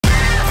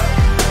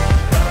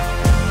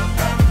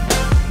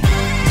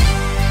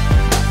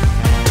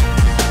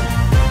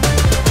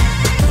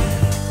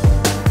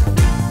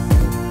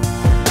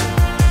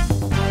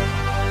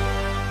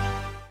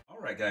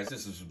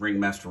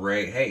Ringmaster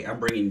Ray. Hey, I'm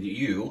bringing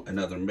you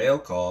another mail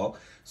call.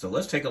 So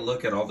let's take a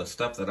look at all the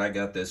stuff that I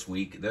got this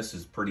week. This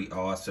is pretty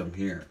awesome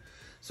here.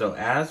 So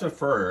as a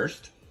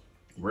first,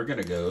 we're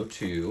going to go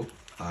to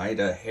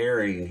Ida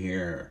Herring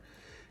here.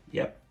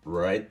 Yep,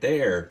 right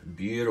there.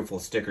 Beautiful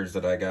stickers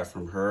that I got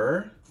from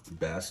her.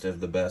 Best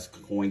of the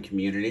best coin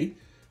community.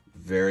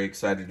 Very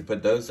excited to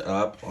put those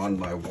up on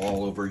my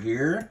wall over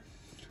here.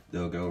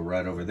 They'll go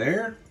right over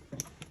there.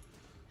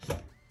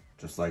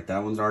 Just like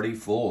that one's already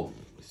full.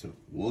 So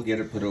we'll get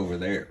it put over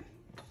there.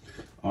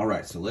 All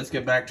right, so let's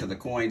get back to the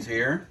coins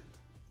here.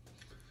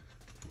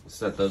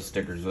 Set those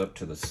stickers up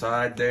to the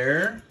side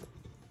there.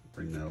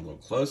 Bring that a little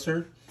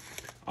closer.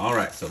 All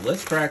right, so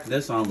let's crack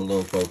this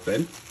envelope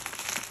open.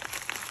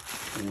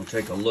 And we'll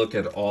take a look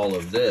at all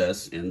of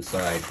this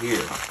inside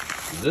here.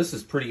 This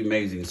is pretty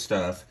amazing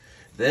stuff.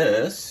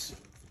 This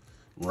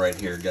right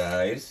here,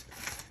 guys,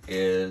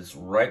 is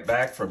right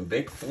back from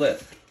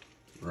BigFlip.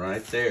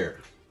 Right there.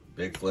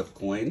 BigFlip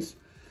coins.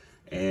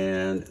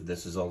 And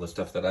this is all the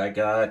stuff that I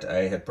got.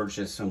 I had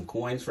purchased some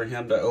coins for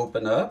him to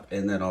open up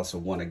and then also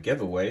won a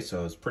giveaway. So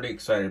I was pretty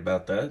excited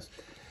about that.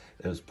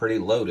 It was pretty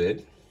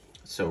loaded.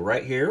 So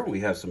right here, we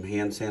have some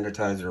hand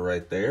sanitizer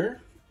right there.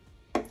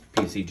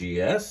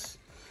 PCGS.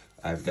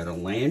 I've got a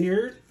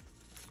lanyard.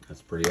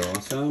 That's pretty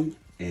awesome.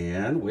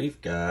 And we've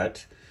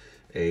got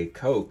a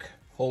Coke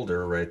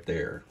holder right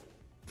there.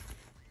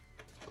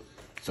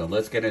 So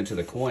let's get into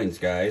the coins,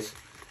 guys.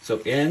 So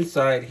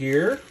inside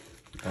here,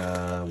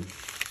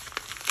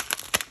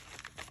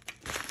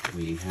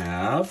 we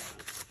have,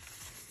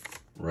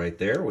 right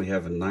there, we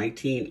have a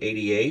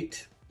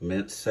 1988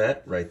 mint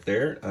set right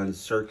there,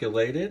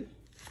 uncirculated.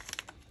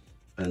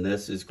 And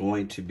this is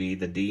going to be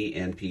the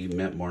DNP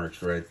mint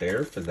marks right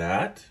there for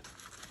that.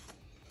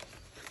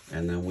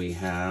 And then we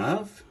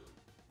have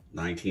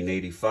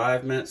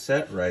 1985 mint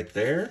set right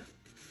there.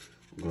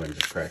 I'm going to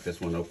just crack this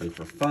one open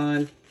for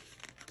fun.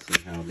 See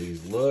how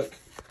these look.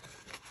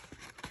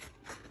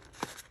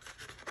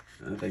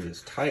 That thing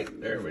is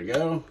tight. There we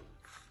go.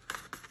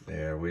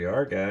 There we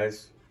are,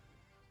 guys.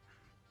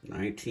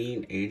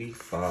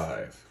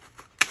 1985.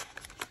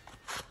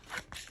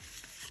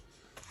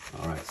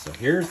 All right, so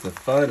here's the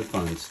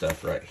fun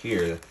stuff right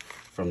here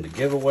from the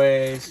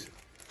giveaways,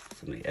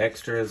 from the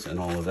extras, and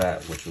all of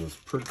that, which was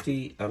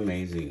pretty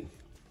amazing.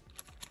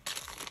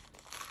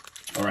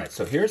 All right,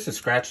 so here's the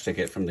scratch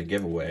ticket from the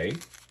giveaway.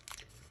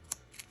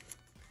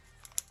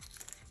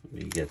 Let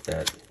me get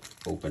that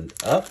opened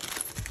up.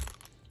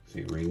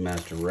 See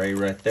Ringmaster Ray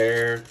right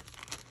there.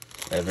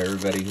 I have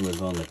everybody who was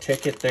on the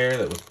ticket there.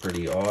 That was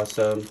pretty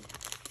awesome.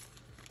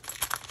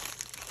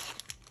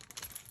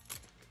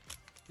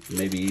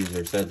 Maybe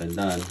easier said than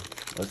done.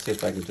 Let's see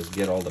if I can just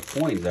get all the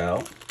coins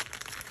out.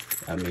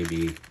 That may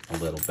be a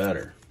little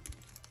better.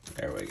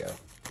 There we go.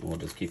 We'll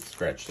just keep the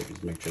scratch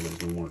tickets, make sure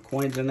there's no more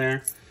coins in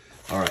there.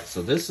 All right,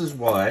 so this is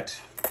what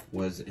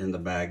was in the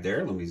bag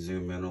there. Let me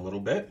zoom in a little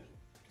bit.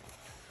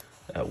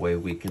 That way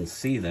we can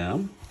see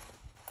them.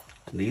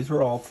 And these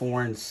were all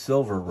foreign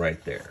silver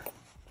right there.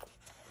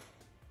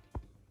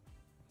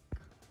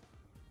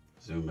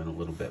 Zoom in a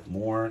little bit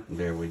more.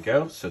 There we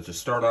go. So to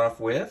start off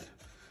with,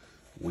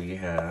 we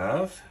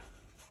have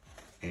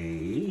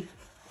a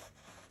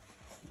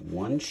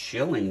 1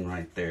 shilling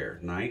right there,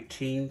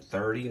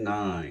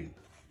 1939.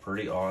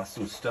 Pretty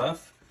awesome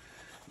stuff.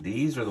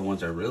 These are the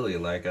ones I really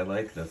like. I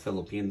like the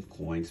Philippine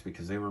coins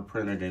because they were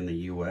printed in the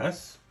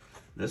US.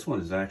 This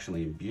one is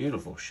actually in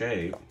beautiful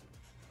shape.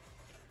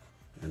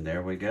 And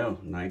there we go,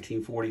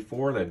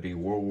 1944, that'd be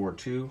World War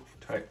II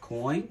type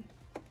coin.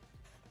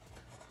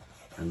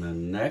 And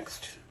then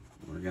next,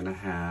 we're gonna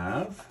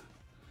have,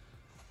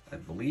 I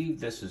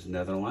believe this is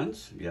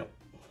Netherlands, yep.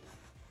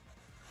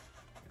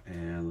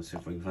 And let's see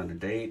if we can find a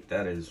date.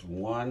 That is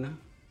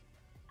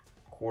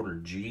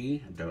 1/4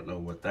 G. I don't know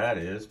what that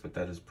is, but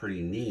that is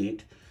pretty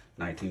neat.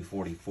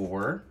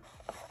 1944.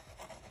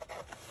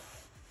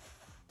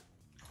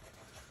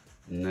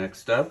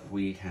 Next up,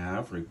 we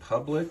have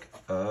Republic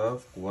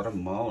of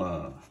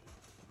Guatemala.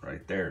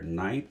 Right there,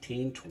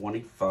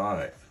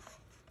 1925.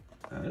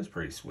 That is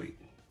pretty sweet.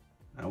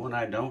 That one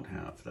I don't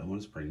have. That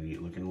one's pretty neat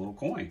looking little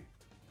coin.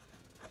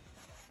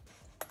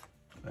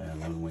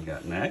 And then we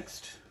got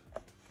next,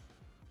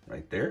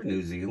 right there,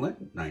 New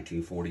Zealand,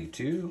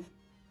 1942.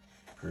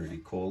 Pretty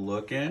cool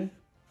looking.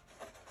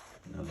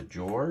 Another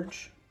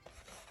George.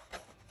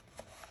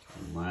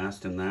 And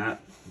last in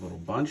that little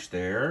bunch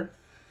there,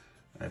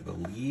 I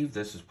believe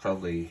this is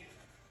probably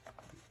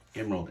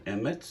Emerald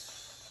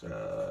Emirates,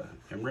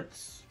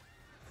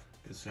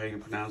 is how you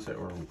pronounce it,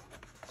 or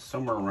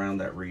somewhere around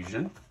that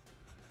region.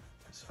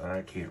 So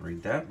I can't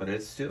read that, but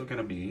it's still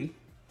gonna be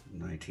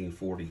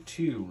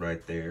 1942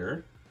 right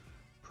there.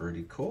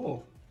 Pretty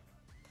cool.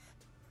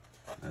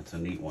 That's a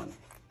neat one.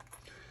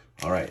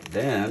 All right,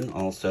 then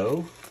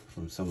also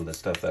from some of the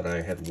stuff that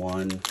I had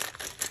won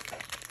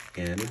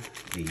in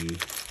the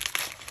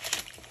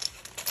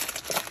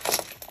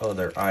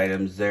other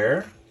items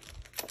there,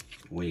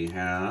 we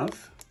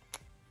have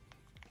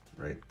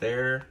right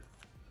there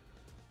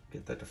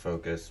Get that to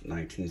focus.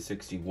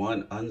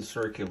 1961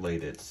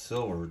 uncirculated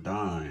silver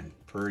dime.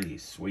 Pretty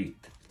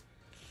sweet.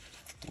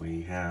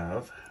 We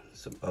have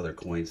some other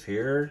coins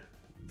here.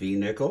 V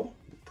nickel,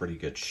 pretty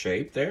good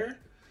shape there.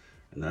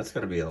 And that's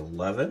going to be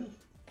 11.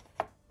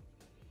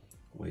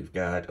 We've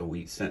got a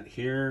wheat cent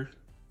here.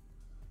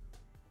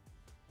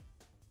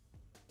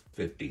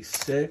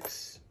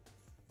 56.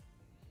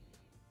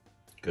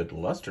 Good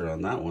luster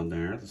on that one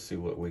there. Let's see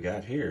what we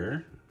got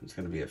here. It's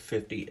going to be a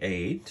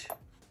 58.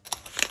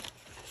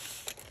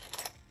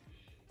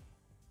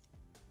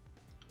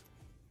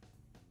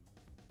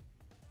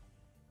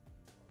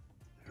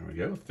 There we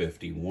go,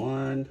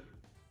 51,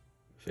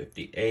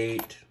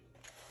 58.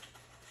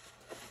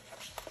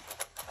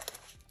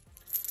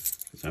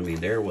 I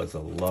mean, there was a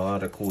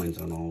lot of coins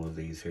on all of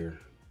these here.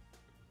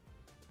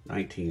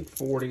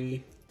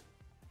 1940.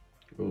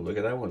 Oh, look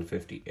at that one,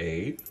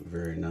 58.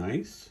 Very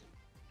nice.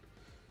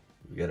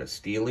 We got a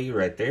Steely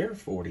right there,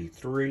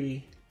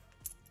 43.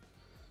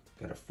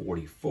 Got a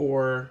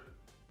 44.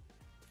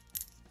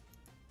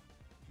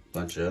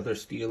 Bunch of other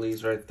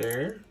Steelies right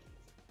there.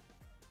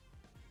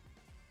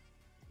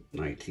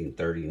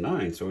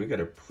 1939, so we got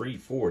a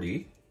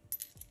pre-40.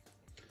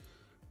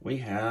 We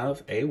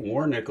have a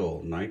war nickel,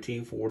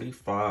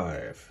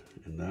 1945,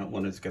 and that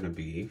one is going to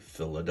be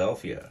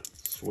Philadelphia.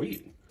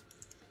 Sweet.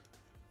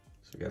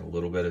 So we got a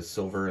little bit of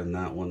silver in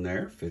that one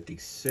there,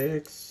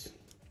 56,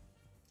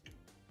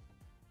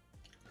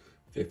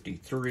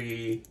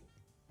 53,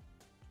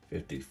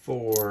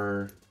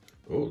 54.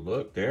 Oh,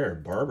 look there,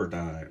 barber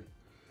dime,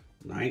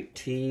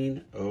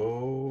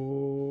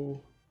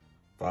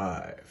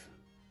 1905.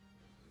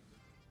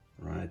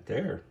 Right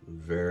there.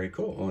 Very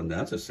cool. Oh, and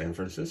that's a San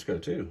Francisco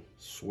too.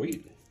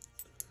 Sweet.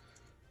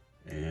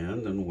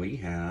 And then we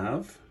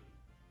have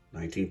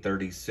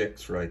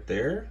 1936 right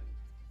there.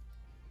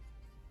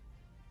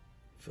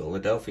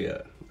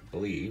 Philadelphia, I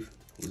believe.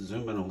 We'll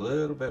zoom in a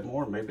little bit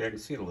more. Maybe I can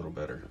see it a little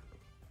better.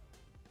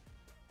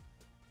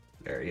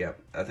 There,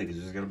 yep. I think it's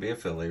just going to be a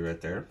Philly right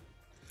there.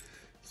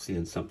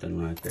 Seeing something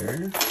right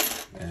there.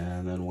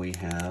 And then we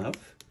have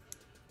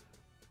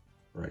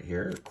right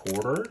here, a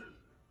quarter.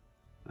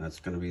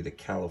 That's going to be the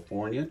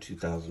California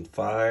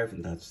 2005,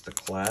 and that's the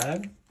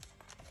clad.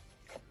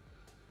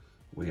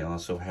 We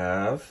also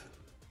have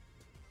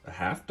a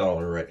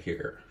 $50 right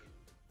here.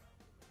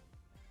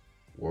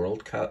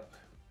 World Cup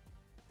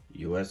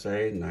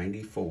USA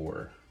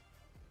 94.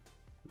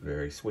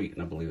 Very sweet,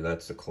 and I believe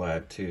that's the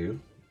clad too.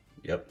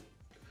 Yep,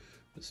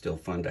 it's still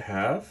fun to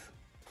have.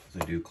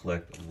 I do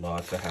collect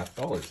lots of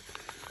 $50.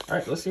 All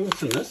right, let's see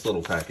what's in this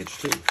little package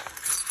too.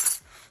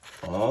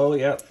 Oh,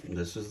 yep,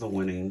 this is the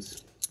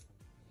winnings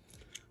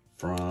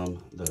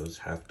from those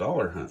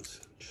 $50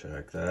 hunts.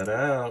 Check that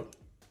out.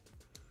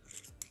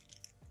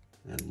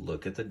 And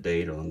look at the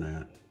date on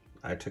that.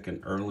 I took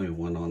an early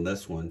one on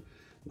this one.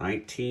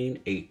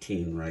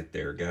 1918 right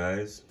there,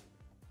 guys.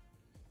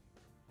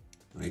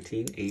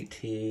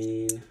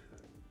 1918.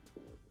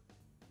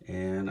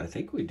 And I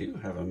think we do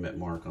have a mint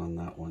mark on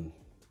that one.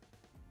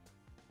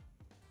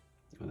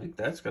 I think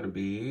that's going to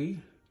be,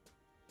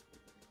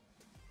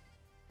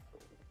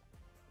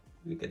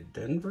 I think a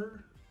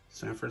Denver?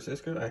 San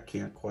Francisco? I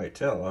can't quite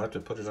tell. I'll have to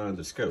put it on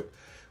the scope.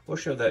 We'll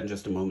show that in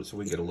just a moment so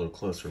we can get a little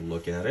closer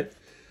look at it.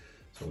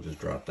 So we'll just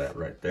drop that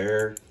right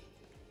there.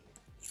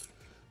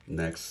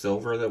 Next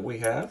silver that we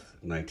have,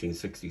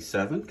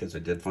 1967, because I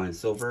did find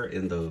silver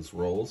in those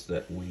rolls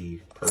that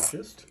we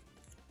purchased.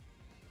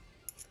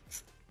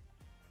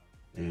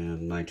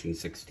 And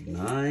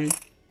 1969.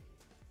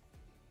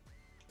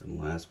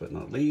 And last but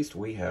not least,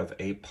 we have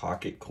a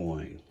pocket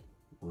coin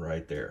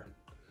right there.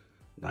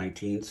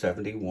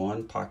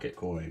 1971 pocket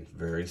coin.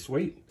 Very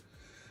sweet.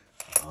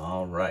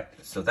 All right,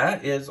 so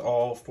that is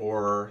all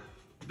for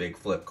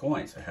BigFlip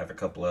coins. I have a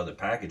couple other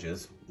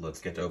packages. Let's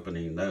get to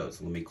opening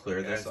those. Let me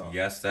clear this off.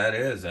 Yes, that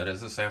is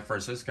the San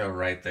Francisco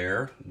right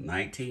there.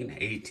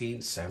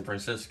 1918 San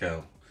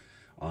Francisco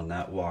on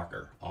that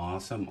walker.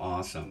 Awesome,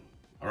 awesome.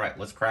 All right,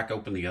 let's crack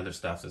open the other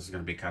stuff. This is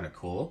going to be kind of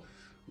cool.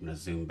 I'm going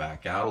to zoom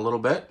back out a little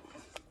bit.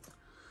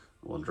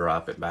 We'll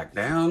drop it back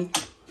down,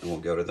 and we'll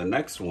go to the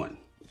next one.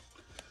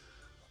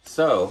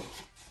 So,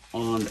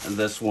 on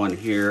this one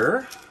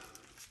here,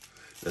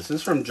 this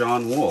is from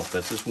John Wolf.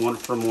 This is one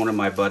from one of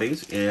my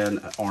buddies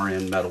in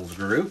RN Metals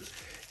group.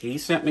 He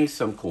sent me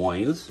some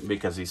coins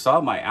because he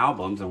saw my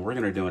albums, and we're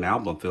going to do an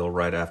album fill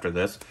right after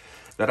this,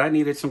 that I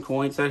needed some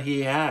coins that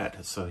he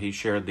had. So he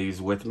shared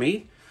these with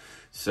me.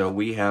 So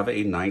we have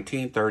a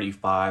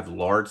 1935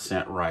 large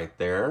cent right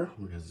there.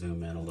 We're going to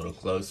zoom in a little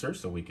closer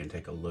so we can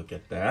take a look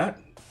at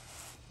that.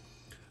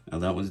 Now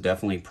that one's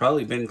definitely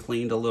probably been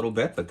cleaned a little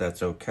bit, but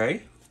that's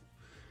okay.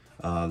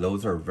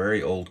 Those are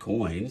very old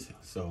coins,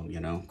 so, you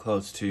know,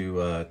 close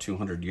to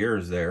 200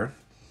 years there.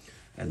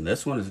 And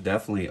this one is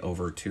definitely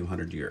over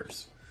 200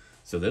 years.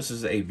 So this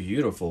is a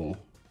beautiful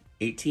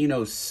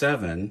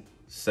 1807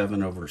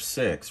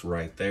 7/6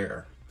 right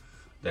there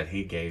that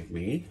he gave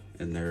me.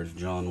 And there's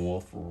John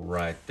Wolf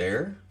right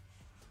there.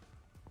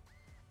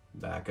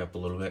 Back up a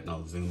little bit, and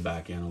I'll zoom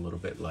back in a little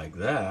bit like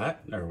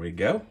that. There we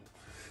go.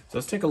 So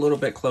let's take a little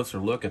bit closer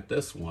look at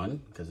this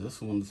one, because this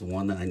one's the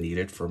one that I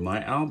needed for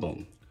my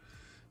album.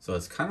 So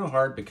it's kind of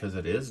hard because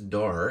it is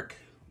dark.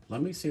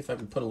 Let me see if I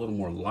can put a little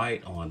more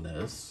light on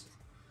this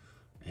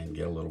and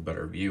get a little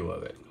better view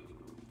of it.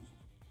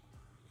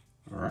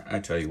 All right, I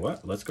tell you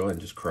what, let's go ahead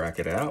and just crack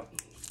it out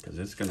because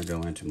it's gonna go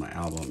into my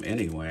album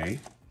anyway.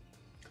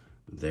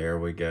 There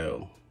we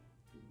go.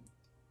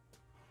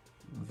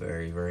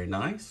 Very, very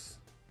nice.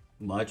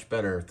 Much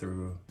better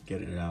through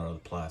getting it out of the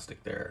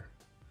plastic there.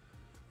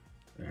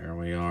 There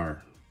we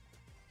are.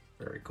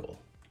 Very cool.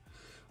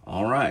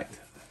 All right,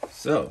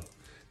 so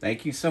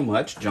thank you so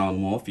much,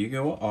 John Wolf.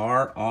 You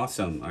are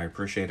awesome. I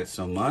appreciate it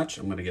so much.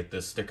 I'm gonna get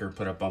this sticker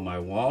put up on my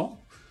wall.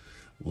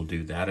 We'll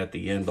do that at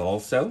the end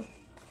also.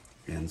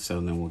 And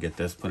so then we'll get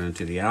this put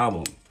into the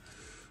album.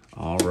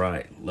 All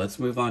right, let's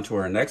move on to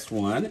our next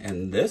one.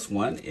 And this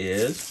one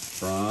is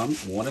from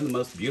one of the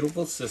most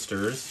beautiful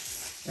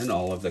sisters in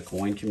all of the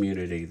coin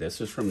community. This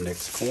is from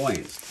Nick's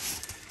Coins.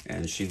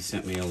 And she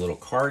sent me a little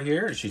card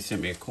here, and she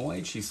sent me a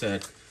coin. She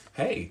said,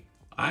 hey,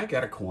 I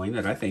got a coin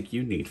that I think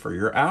you need for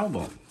your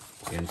album.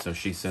 And so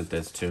she sent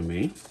this to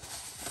me.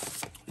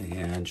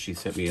 And she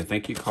sent me a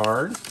thank you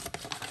card.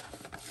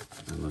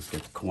 And let's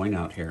get the coin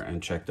out here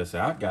and check this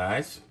out,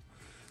 guys.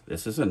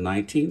 This is a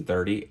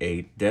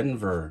 1938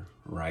 Denver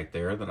right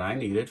there that I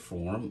needed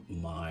for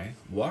my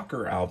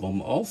Walker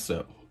album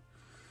also.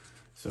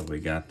 So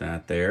we got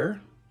that there.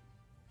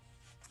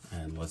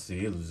 And let's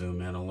see,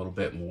 zoom in a little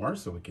bit more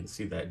so we can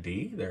see that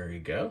D. There you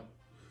go.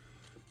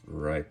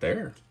 Right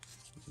there.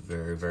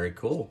 Very, very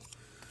cool.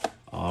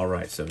 All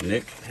right, so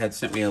Nick had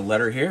sent me a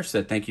letter here,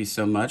 said thank you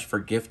so much for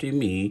gifting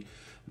me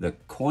the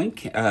coin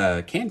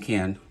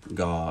can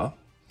GAW.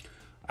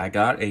 I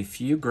got a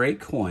few great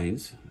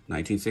coins,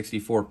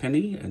 1964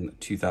 penny and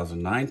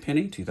 2009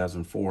 penny,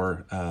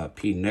 2004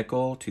 P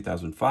nickel,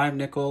 2005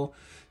 nickel,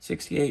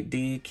 68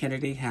 D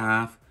Kennedy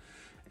half,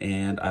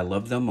 and I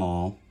love them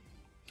all.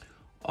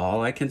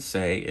 All I can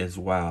say is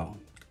wow.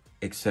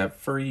 Except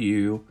for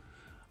you,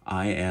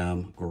 I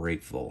am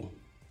grateful.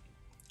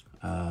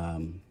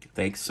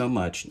 Thanks so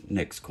much,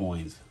 Nick's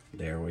Coins.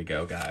 There we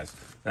go, guys.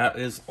 That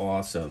is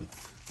awesome.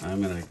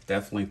 I'm gonna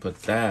definitely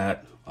put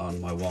that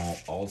on my wall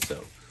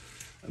also.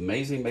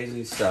 Amazing,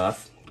 amazing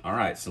stuff. All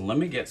right, so let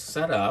me get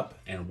set up,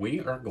 and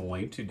we are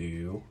going to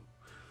do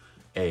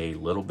a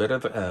little bit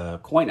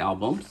of coin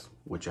albums,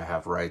 which I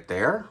have right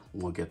there.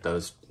 We'll get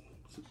those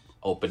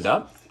opened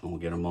up, and we'll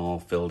get them all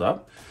filled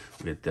up.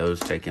 We'll get those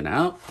taken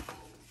out.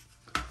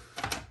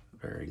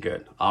 Very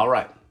good. All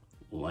right,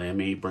 let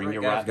me bring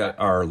you right. Got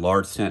our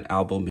large cent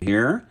album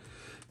here.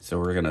 So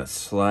we're gonna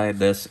slide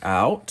this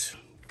out,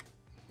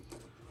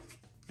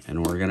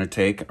 and we're gonna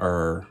take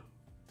our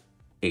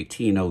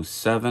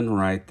 1807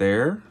 right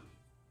there,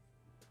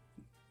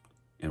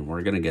 and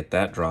we're gonna get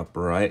that dropped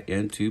right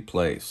into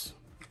place.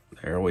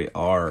 There we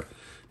are.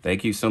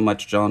 Thank you so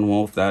much, John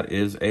Wolf. That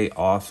is a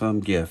awesome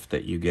gift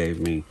that you gave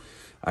me.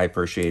 I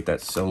appreciate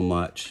that so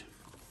much.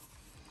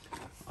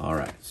 All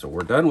right, so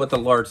we're done with the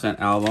large cent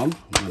album.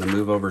 I'm gonna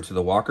move over to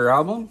the Walker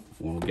album.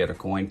 We'll get a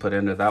coin put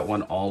into that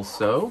one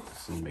also.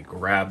 So let me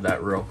grab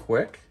that real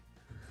quick.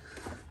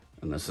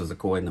 And this is a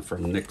coin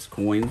from Nick's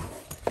Coin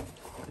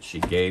that she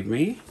gave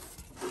me.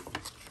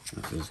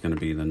 This is gonna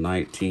be the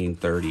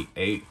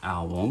 1938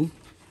 album,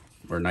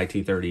 or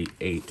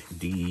 1938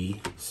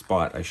 D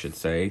spot, I should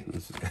say.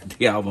 This has got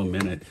the album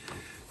in it.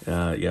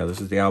 Yeah,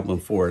 this is the album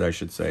for it, I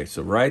should say.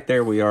 So right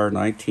there we are,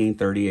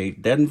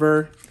 1938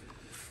 Denver.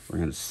 We're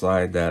gonna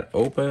slide that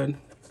open,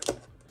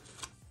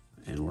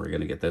 and we're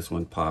gonna get this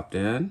one popped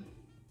in.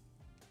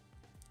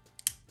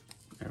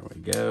 There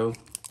we go.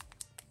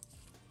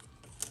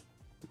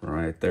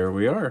 Right there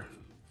we are.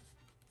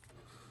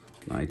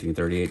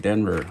 1938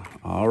 Denver.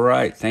 All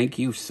right, thank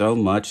you so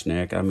much,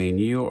 Nick. I mean,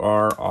 you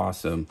are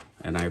awesome,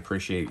 and I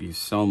appreciate you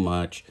so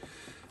much.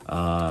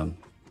 I'm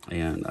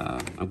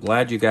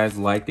glad you guys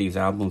like these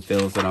album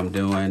fills that I'm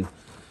doing.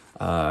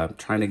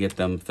 Trying to get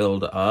them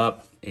filled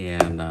up,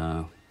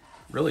 and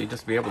really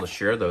just be able to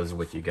share those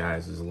with you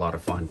guys is a lot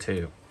of fun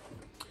too.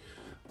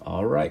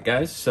 All right,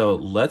 guys, so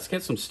let's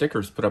get some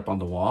stickers put up on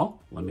the wall.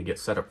 Let me get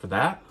set up for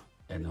that,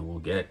 and then we'll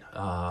get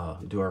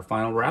do our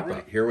final wrap up.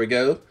 Right, here we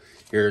go.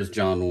 Here's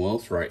John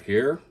Wolf right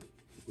here.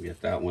 We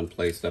get that one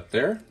placed up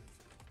there.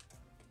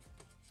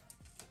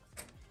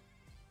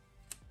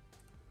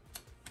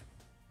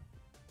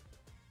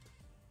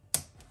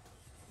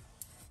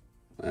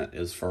 That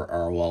is for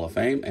our Wall of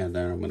Fame, and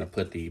then I'm going to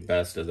put the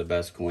best of the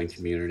best coin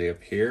community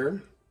up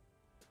here.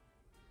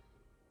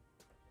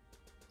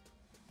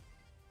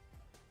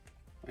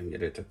 And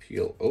get it to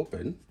peel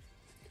open.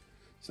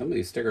 Some of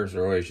these stickers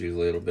are always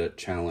usually a little bit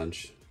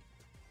challenged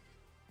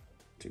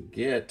to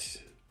get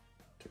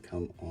to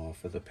come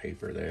off of the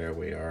paper. There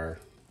we are.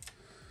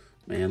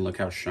 Man, look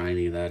how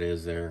shiny that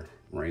is there.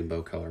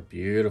 Rainbow color,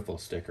 beautiful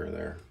sticker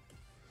there.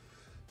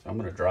 So I'm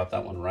gonna drop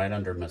that one right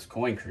under Miss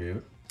Coin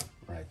Crew,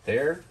 right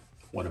there.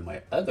 One of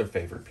my other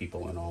favorite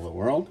people in all the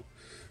world.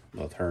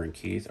 Both her and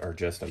Keith are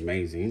just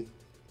amazing.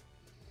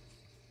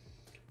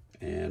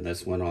 And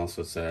this one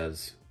also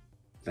says,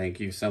 thank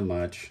you so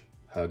much.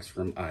 Hugs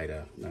from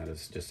Ida. That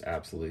is just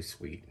absolutely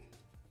sweet.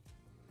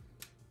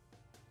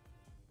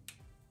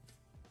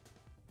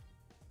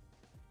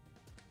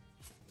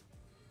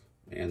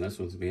 Man, this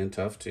one's being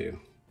tough too.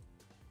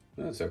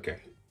 That's okay.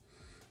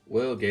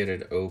 We'll get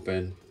it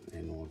open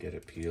and we'll get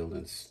it peeled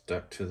and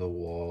stuck to the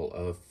wall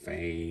of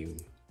fame.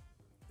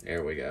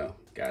 There we go.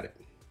 Got it.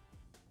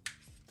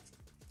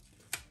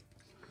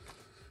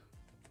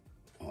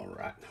 All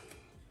right.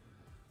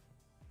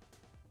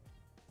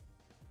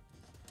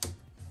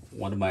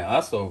 One of my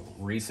also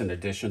recent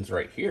additions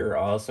right here,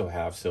 I also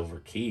have Silver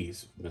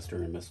Keys, Mr.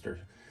 and Mr.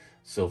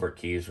 Silver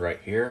Keys right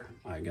here.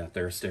 I got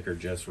their sticker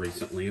just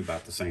recently,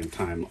 about the same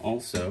time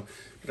also,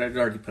 but I'd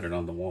already put it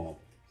on the wall.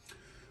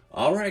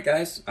 All right,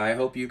 guys, I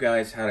hope you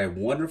guys had a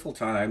wonderful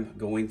time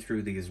going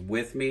through these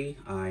with me.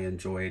 I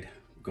enjoyed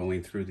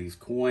going through these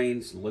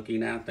coins,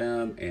 looking at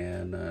them,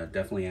 and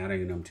definitely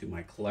adding them to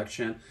my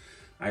collection.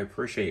 I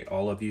appreciate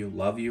all of you,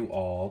 love you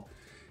all,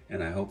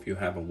 and I hope you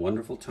have a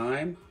wonderful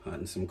time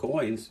hunting some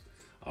coins.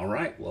 All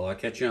right, well, I'll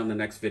catch you on the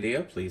next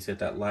video. Please hit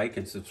that like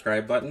and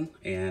subscribe button,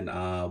 and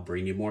I'll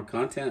bring you more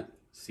content.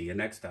 See you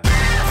next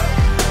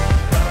time.